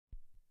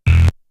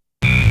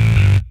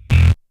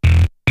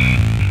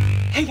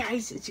Hey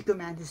guys, it's your girl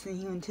Madison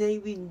here, and today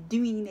we're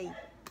doing a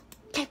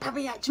K-pop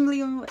reaction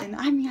video, and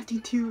I'm reacting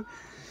to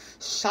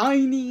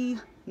SHINee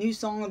new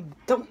song,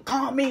 Don't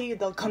Call Me,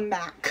 They'll Come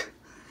Back.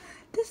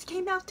 This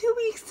came out 2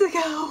 weeks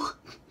ago,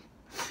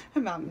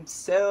 and I'm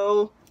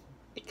so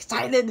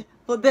excited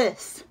for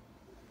this.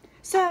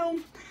 So,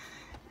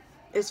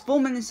 it's 4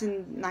 minutes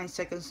and 9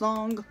 seconds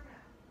long.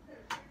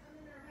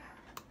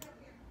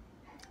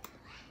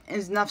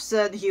 As enough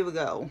said, here we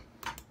go.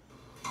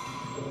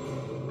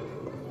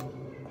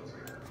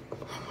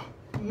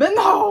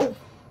 Minho!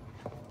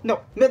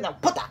 No, Minho,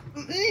 put that!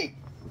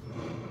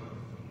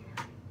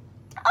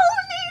 Oh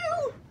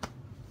no!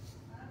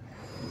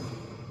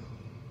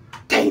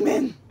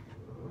 Damon!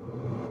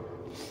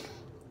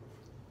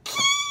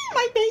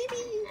 My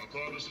baby! I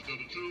promise to tell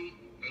the truth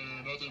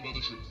and nothing but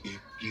the truth.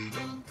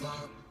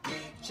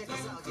 Check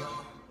this out,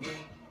 y'all.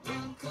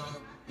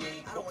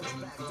 I don't want you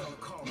back,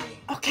 don't call me.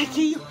 Okay,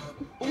 Key. You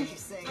keep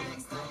saying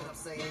next time, but I'm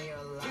saying in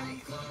your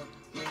life.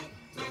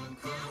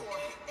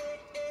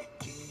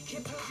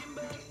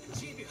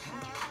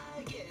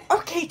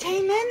 Okay,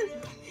 Damon.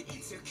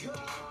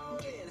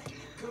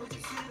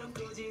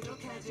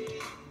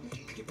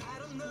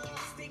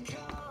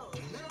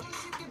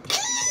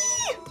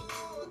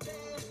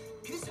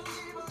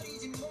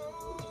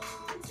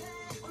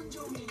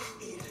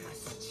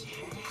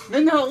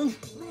 No.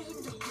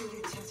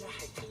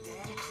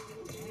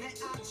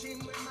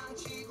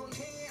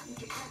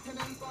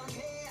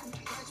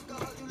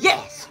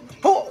 Yes.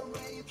 Oh.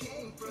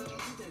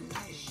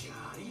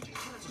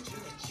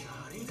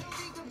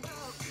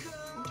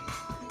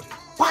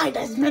 Why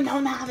does Minho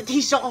not have a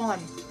t-shirt on?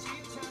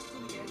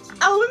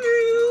 Oh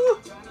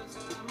no!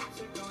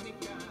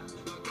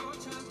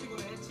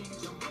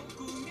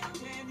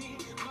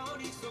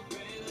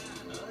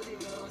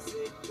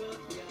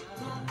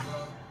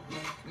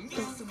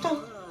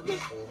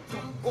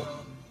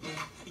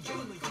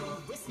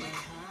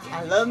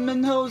 I love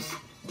Minho's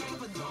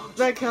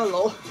red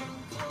color.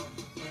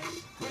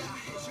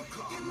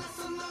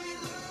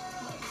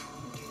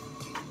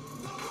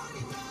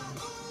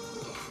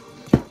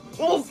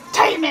 Oh,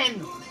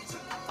 Damon!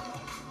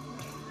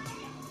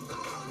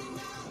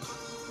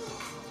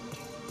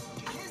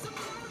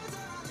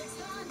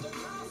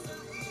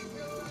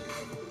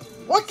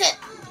 Look it!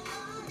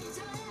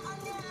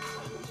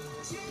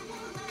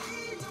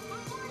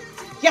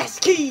 Yes,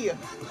 Key! Woo!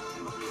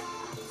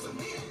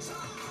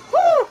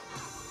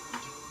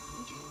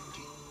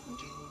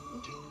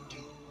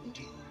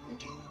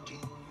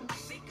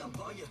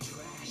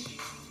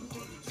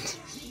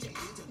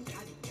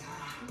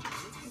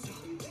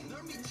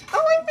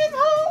 Oh, I've been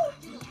home!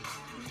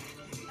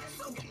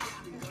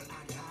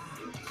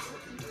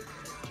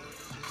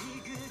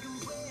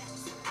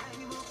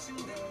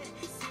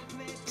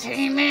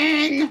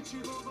 Damon!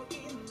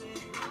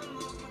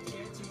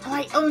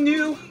 Alright, oh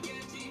no!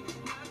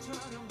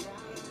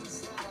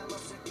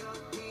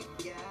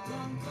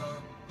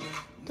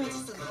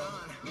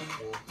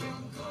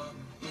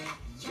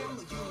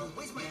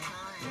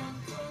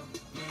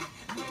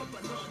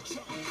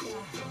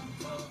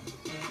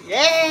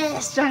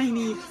 Yes,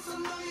 SHINee!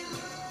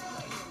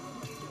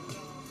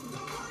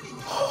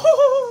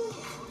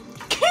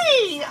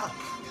 Key!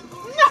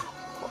 No!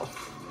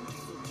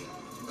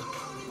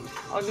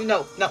 Oh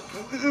no, no.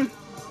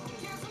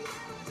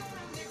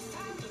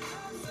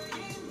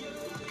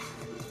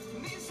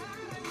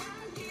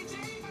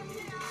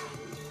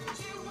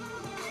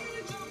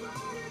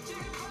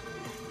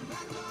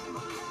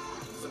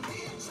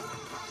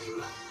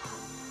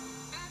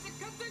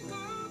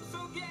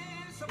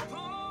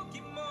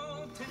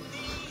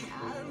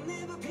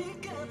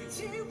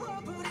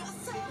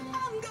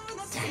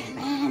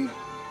 Damon!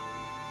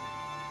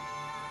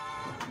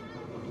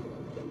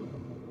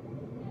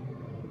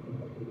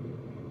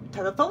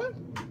 Telephone?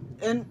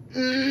 And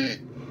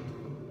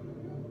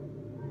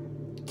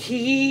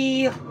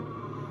Key.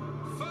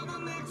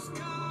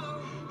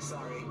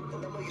 Sorry, the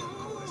number you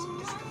called is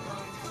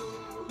disconnected.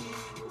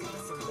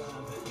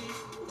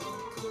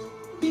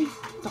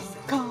 Don't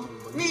call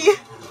me.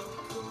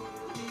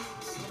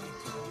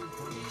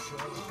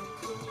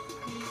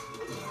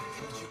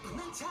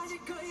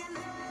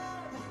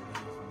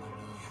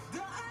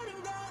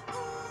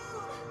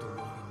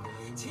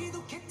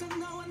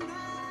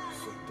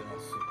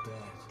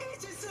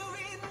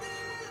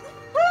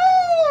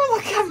 Woo!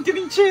 Look, I'm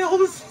getting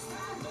chills.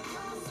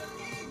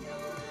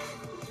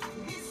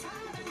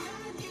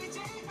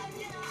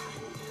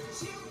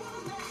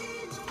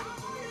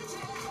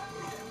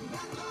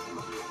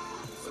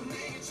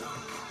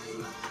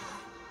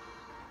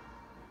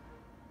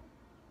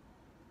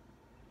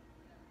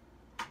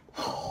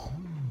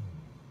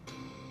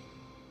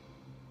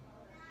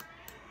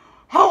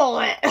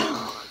 Holy!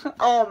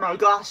 Oh my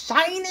gosh,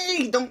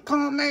 SHINee! Don't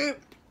call me!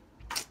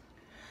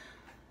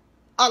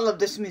 I love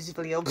this music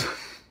video. They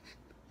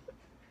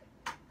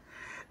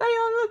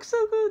all look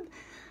so good.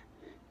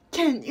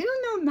 Can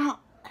you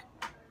not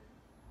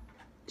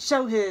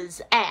show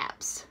his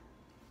abs?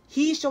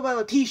 He should wear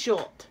a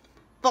t-shirt.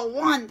 For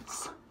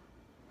once.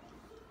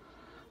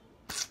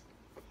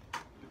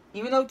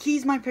 Even though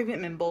Key's my favorite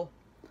member.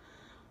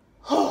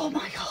 Oh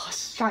my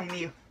gosh,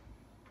 SHINee.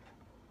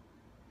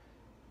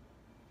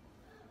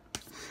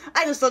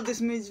 I just love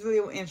this music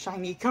video and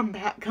SHINee come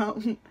back.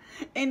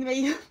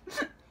 Anyway,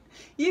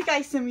 you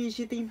guys tell me what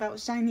you think about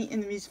SHINee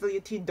in the music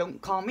video to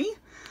Don't Call Me.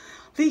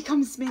 Please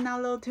comment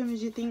down below, tell me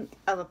what you think.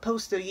 I will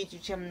post their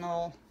YouTube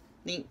channel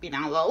link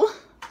down below,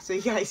 so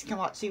you guys can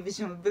watch the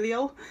original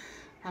video.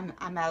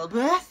 I'm out of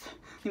breath.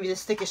 Let me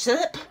just take a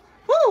sip.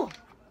 Woo!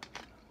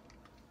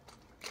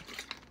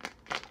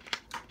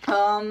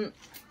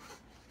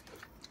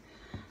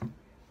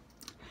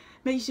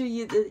 Make sure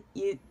you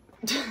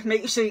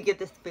make sure you give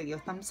this video a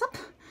thumbs up.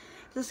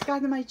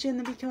 Subscribe to my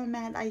channel, become a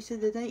Mad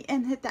Icer today,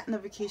 and hit that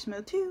notification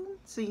bell too,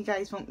 so you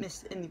guys won't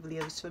miss any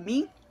videos from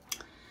me.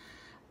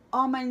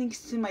 All my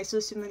links to my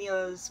social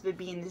medias will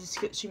be in the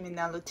description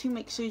down below too.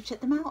 Make sure you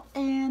check them out,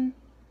 and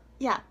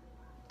yeah,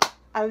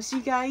 I will see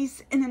you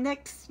guys in the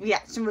next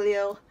reaction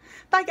video.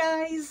 Bye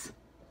guys!